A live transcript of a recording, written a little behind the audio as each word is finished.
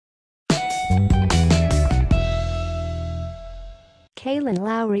Kailyn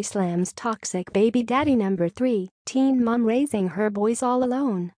Lowry slams toxic baby daddy. Number 3, teen mom raising her boys all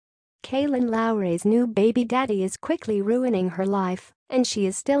alone. Kailyn Lowry's new baby daddy is quickly ruining her life, and she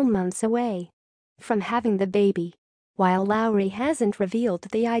is still months away from having the baby. While Lowry hasn't revealed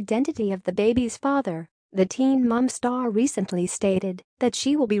the identity of the baby's father, the teen mom star recently stated that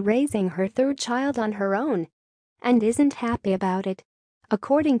she will be raising her third child on her own and isn't happy about it.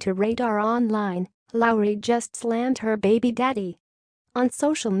 According to Radar Online, Lowry just slammed her baby daddy on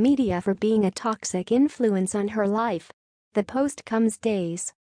social media for being a toxic influence on her life. The post comes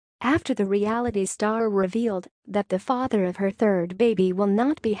days after the reality star revealed that the father of her third baby will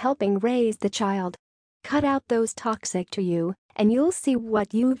not be helping raise the child. "Cut out those toxic to you, and you'll see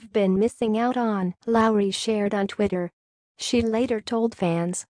what you've been missing out on," Lowry shared on Twitter. She later told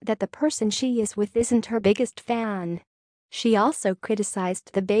fans that the person she is with isn't her biggest fan. She also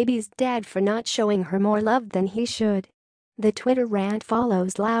criticized the baby's dad for not showing her more love than he should. The Twitter rant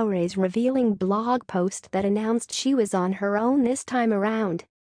follows Lowry's revealing blog post that announced she was on her own this time around.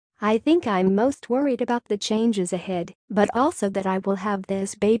 "I think I'm most worried about the changes ahead, but also that I will have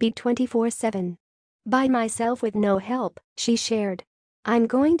this baby 24/7. By myself with no help," she shared. "I'm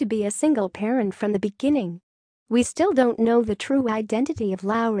going to be a single parent from the beginning." We still don't know the true identity of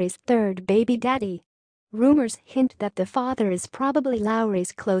Lowry's third baby daddy. Rumors hint that the father is probably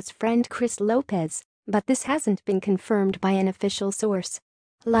Lowry's close friend Chris Lopez, but this hasn't been confirmed by an official source.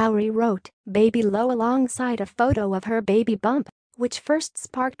 Lowry wrote "Baby Low" alongside a photo of her baby bump, which first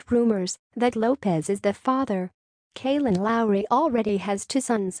sparked rumors that Lopez is the father. Kailyn Lowry already has 2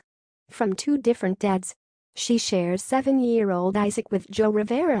 sons from 2 different dads. She shares 7-year-old Isaac with Joe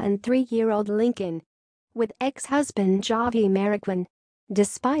Rivera and 3-year-old Lincoln with ex-husband Javi Mariquin.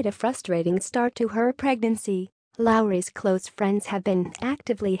 Despite a frustrating start to her pregnancy, Lowry's close friends have been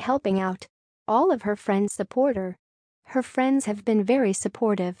actively helping out. All of her friends support her. Her friends have been very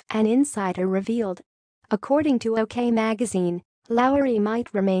supportive, an insider revealed. According to OK Magazine, Lowry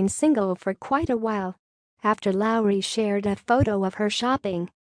might remain single for quite a while. After Lowry shared a photo of her shopping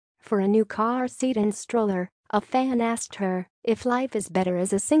for a new car seat and stroller, a fan asked her if life is better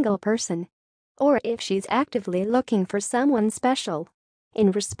as a single person or if she's actively looking for someone special.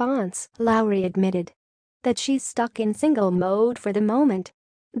 In response, Lowry admitted that she's stuck in single mode for the moment.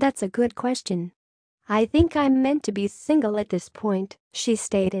 "That's a good question. I think I'm meant to be single at this point," she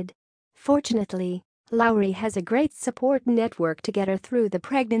stated. Fortunately, Lowry has a great support network to get her through the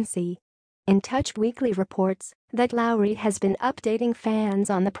pregnancy. In Touch Weekly reports that Lowry has been updating fans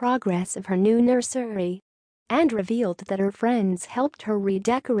on the progress of her new nursery and revealed that her friends helped her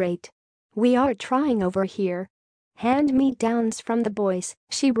redecorate. "We are trying over here. Hand-me-downs from the boys,"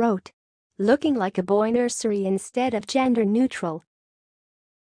 she wrote. "Looking like a boy nursery instead of gender-neutral.